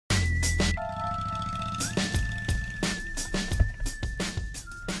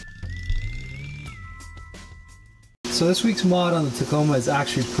So this week's mod on the Tacoma is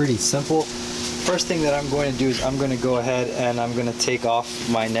actually pretty simple. First thing that I'm going to do is I'm going to go ahead and I'm going to take off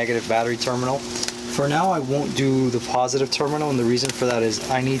my negative battery terminal. For now I won't do the positive terminal, and the reason for that is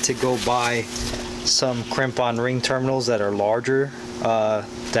I need to go buy some crimp-on ring terminals that are larger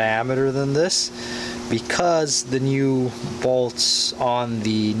diameter than this, because the new bolts on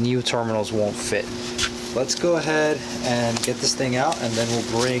the new terminals won't fit. Let's go ahead and get this thing out, and then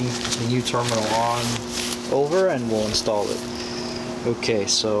we'll bring the new terminal on over and we'll install it. Okay,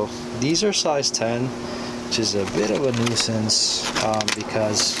 so these are size 10, which is a bit of a nuisance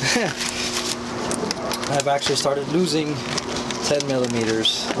because I've actually started losing 10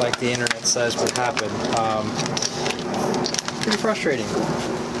 millimeters like the internet says would happen. Pretty frustrating.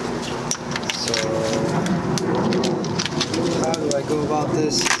 So how do I go about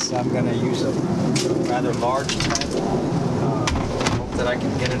this? I'm going to use a rather large 10. Hope that I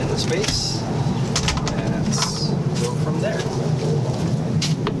can get it in the space. Let's go from there.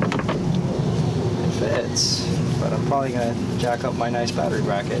 It fits, but I'm probably going to jack up my nice battery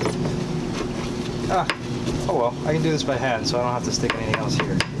bracket. Oh well, I can do this by hand, so I don't have to stick anything else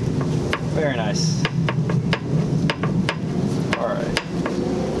here. Very nice. Alright.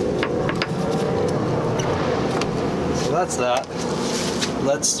 So that's that.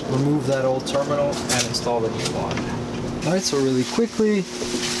 Let's remove that old terminal and install the new one. Alright, so really quickly,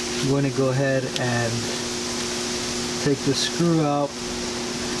 I'm going to go ahead and take the screw out.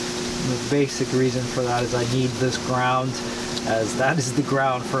 The basic reason for that is I need this ground, as that is the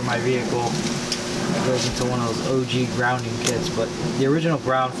ground for my vehicle. It goes into one of those OG grounding kits, but the original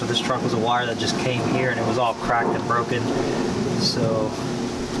ground for this truck was a wire that just came here and it was all cracked and broken. So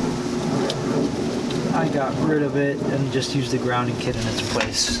I got rid of it and just used the grounding kit in its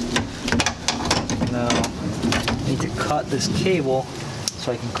place. Now I need to cut this cable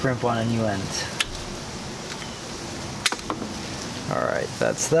so I can crimp on a new end. Alright,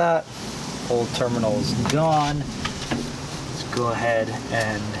 that's that. Old terminal is gone. Let's go ahead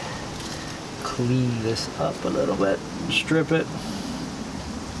and clean this up a little bit, strip it.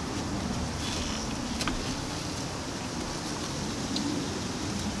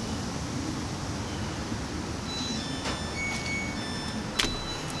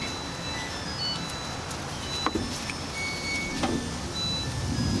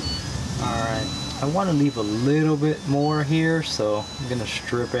 I want to leave a little bit more here, so I'm going to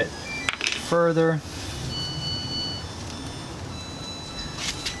strip it further.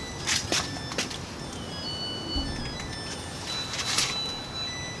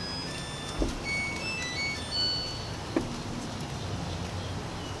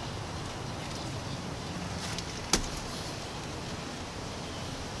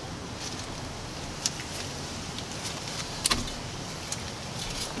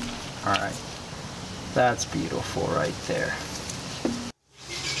 All right. That's beautiful right there.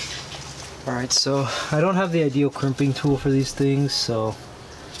 Alright, so I don't have the ideal crimping tool for these things, so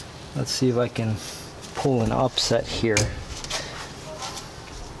let's see if I can pull an upset here.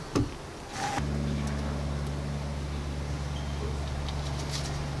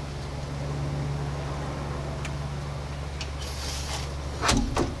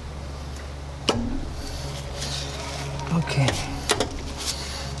 Okay.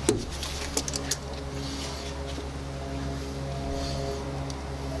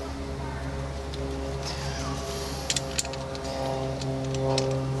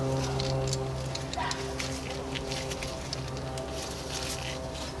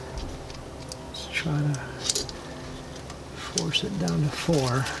 Try to force it down to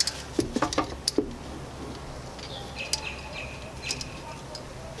 4.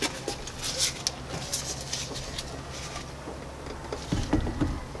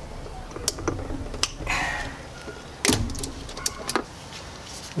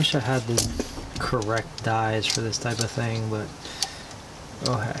 Wish I had the correct dies for this type of thing, but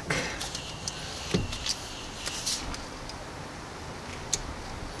oh heck.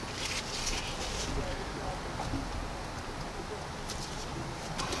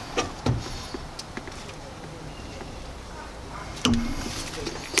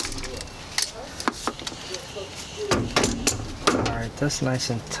 Alright, that's nice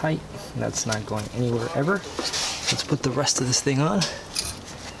and tight. That's not going anywhere ever. Let's put the rest of this thing on.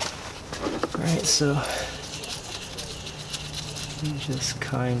 Alright, so you just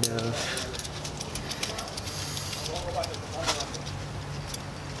kind of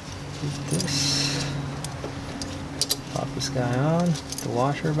do this. Pop this guy on, the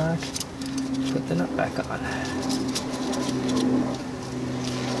washer back, put the nut back on.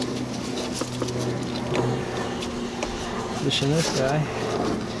 Pushing this guy,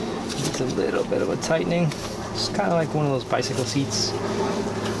 it's a little bit of a tightening. It's kind of like one of those bicycle seats.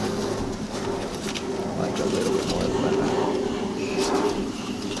 Like a little bit more than that.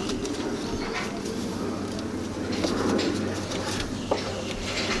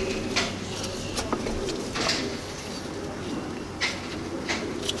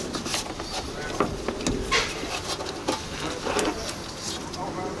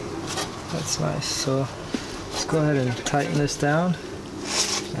 That's nice. So let's go ahead and tighten this down,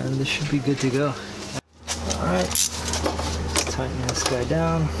 and this should be good to go. Alright, let's tighten this guy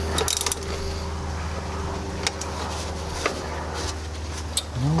down.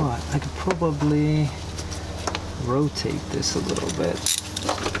 You know what? I could probably rotate this a little bit.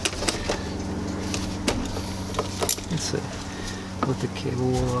 Let's see what the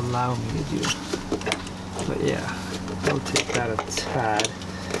cable will allow me to do. But yeah, rotate that a tad.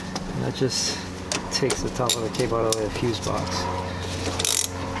 And that just takes the top of the cable out of the fuse box.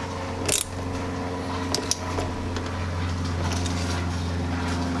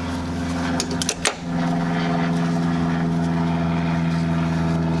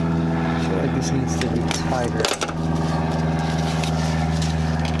 I feel like this needs to be tighter.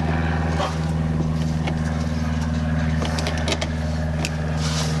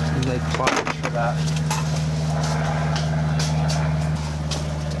 Like pliers for that.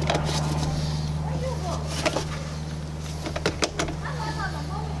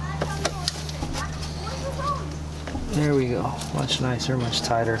 There we go, much nicer, much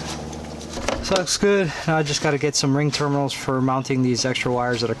tighter. So looks good. Now I just got to get some ring terminals for mounting these extra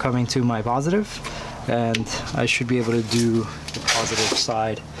wires that are coming to my positive, and I should be able to do the positive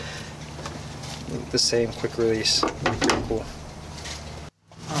side with the same quick release. Pretty cool.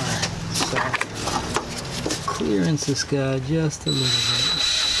 Alright, so clearance this guy just a little bit.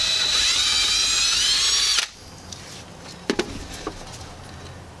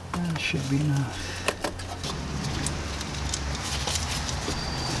 That should be enough.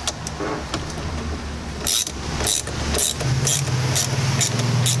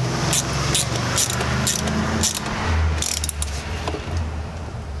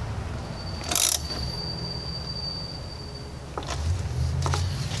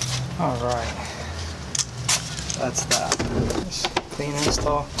 All right, that's that. Just clean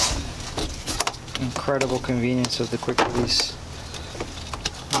install. Incredible convenience of the quick release.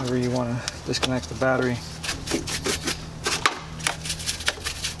 Whenever you want to disconnect the battery.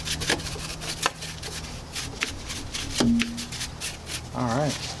 All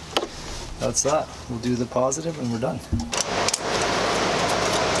right, that's that. We'll do the positive and we're done.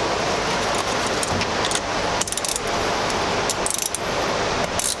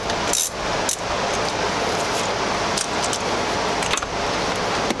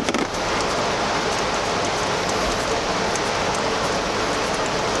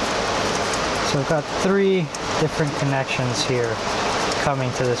 So I've got 3 different connections here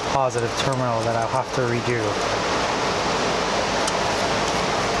coming to this positive terminal that I'll have to redo.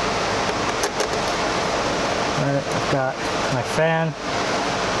 Alright, I've got my fan,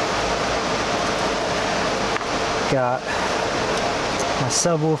 got my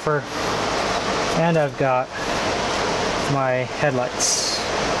subwoofer, and I've got my headlights.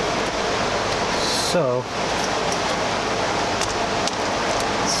 So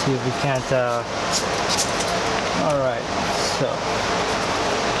see if we can't, alright, so.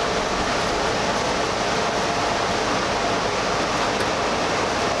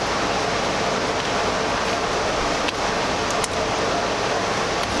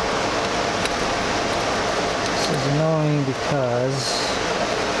 This is annoying because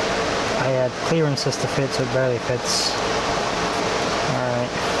I had clearances to fit, so it barely fits.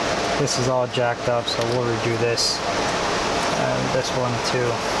 Alright, this is all jacked up, so we'll redo this. And this one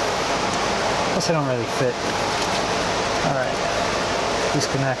too. Plus they don't really fit. Alright.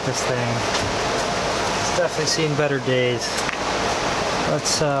 Disconnect this thing. It's definitely seen better days.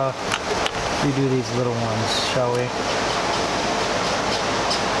 Let's redo these little ones, shall we?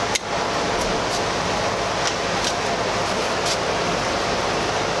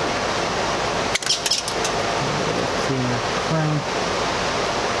 Clean the crank.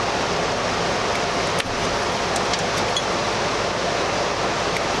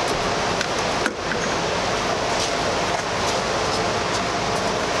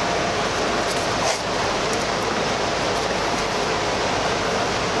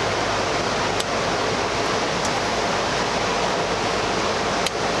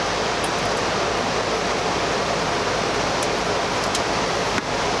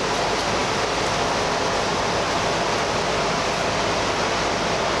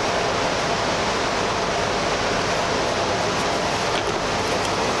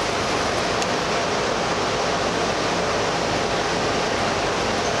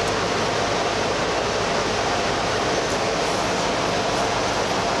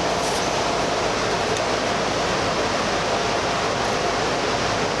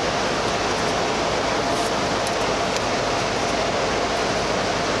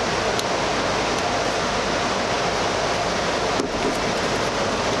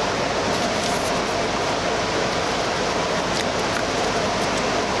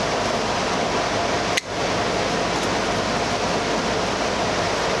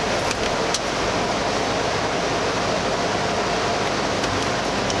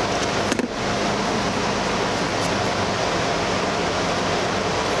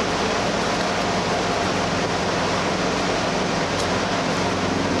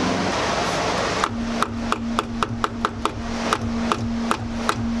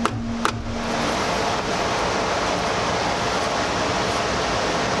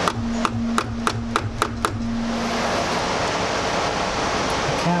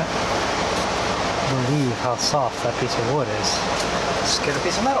 soft that piece of wood is. Just get a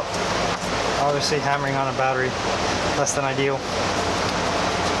piece of metal. Obviously hammering on a battery, less than ideal. So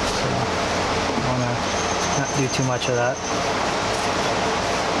I want to not do too much of that.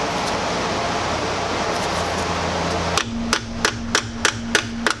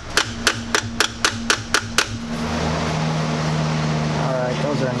 Alright,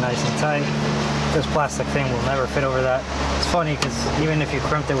 those are nice and tight. This plastic thing will never fit over that. It's funny because even if you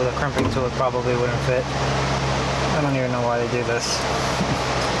crimped it with a crimping tool, it probably wouldn't fit. I don't even know why they do this.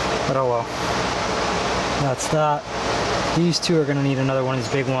 But oh well. That's that. These two are going to need another one of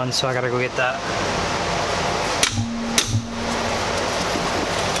these big ones, so I gotta go get that.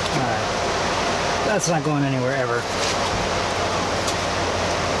 Alright. That's not going anywhere ever.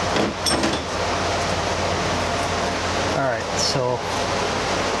 Alright, so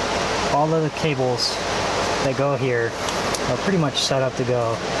all of the cables that go here are pretty much set up to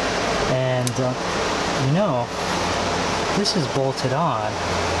go. And you know, this is bolted on.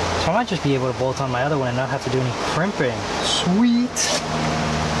 So I might just be able to bolt on my other one and not have to do any crimping. Sweet!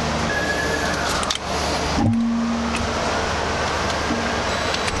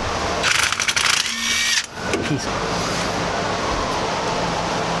 Peace.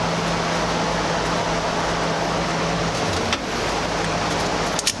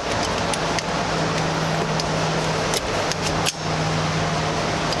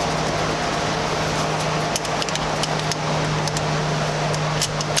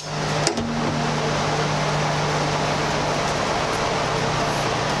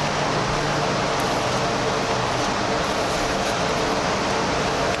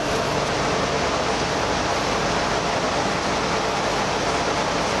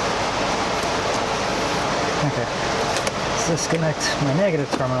 Okay, let's disconnect my negative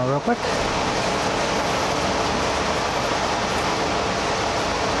terminal real quick.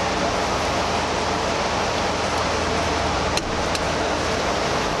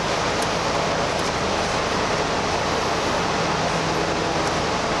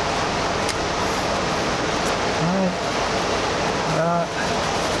 Alright,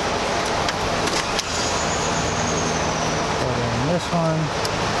 put in this one.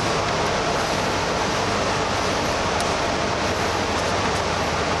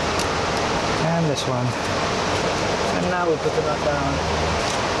 This one, and now we put the nut down.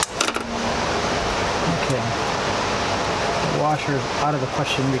 Okay, the washer is out of the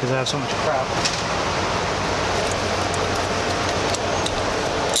question because I have so much crap.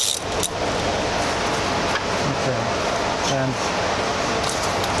 Okay, and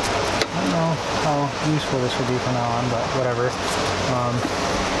I don't know how useful this will be from now on, but whatever.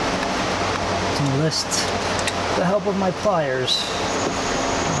 Enlist the help of my pliers.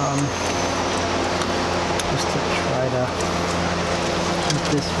 Just to try to keep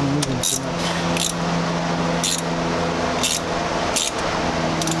this from moving too much.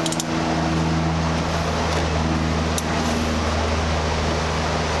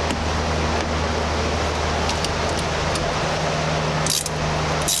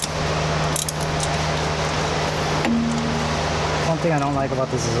 One thing I don't like about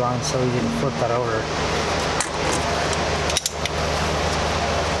this design is so easy to flip that over.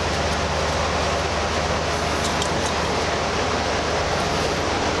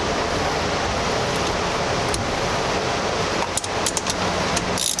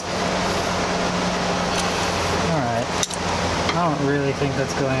 I don't really think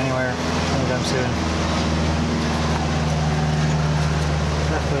that's going anywhere anytime soon.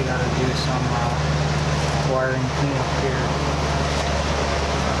 Definitely got to do some wiring cleanup here.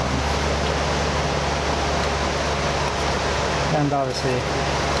 And obviously,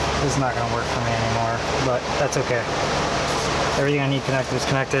 this is not going to work for me anymore, but that's okay. Everything I need connected is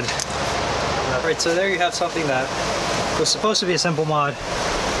connected. Alright, so there you have something that was supposed to be a simple mod.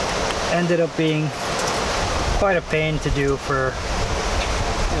 Ended up being quite a pain to do for,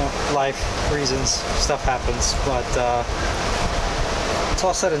 you know, life reasons. Stuff happens, but it's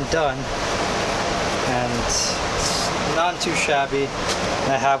all said and done, and it's not too shabby.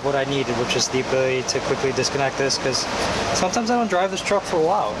 And I have what I needed, which is the ability to quickly disconnect this, because sometimes I don't drive this truck for a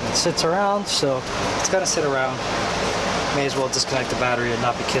while. It sits around, so it's gonna sit around. May as well disconnect the battery and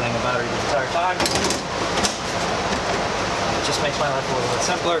not be killing the battery the entire time. It just makes my life a little bit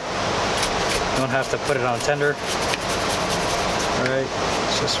simpler. Don't have to put it on tender. Alright,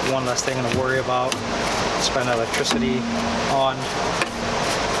 it's just one less thing to worry about. Spend electricity on.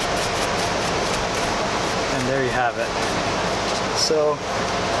 And there you have it. So,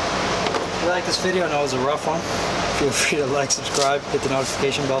 if you like this video, I know it was a rough one. Feel free to like, subscribe, hit the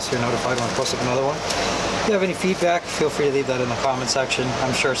notification bell so you're notified when I post up another one. If you have any feedback, feel free to leave that in the comment section.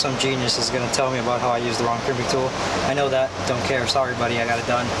 I'm sure some genius is going to tell me about how I use the wrong crimping tool. I know that. Don't care. Sorry, buddy. I got it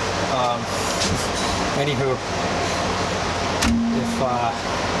done. Anywho, if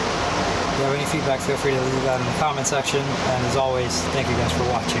you have any feedback, feel free to leave that in the comment section. And as always, thank you guys for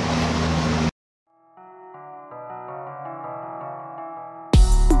watching.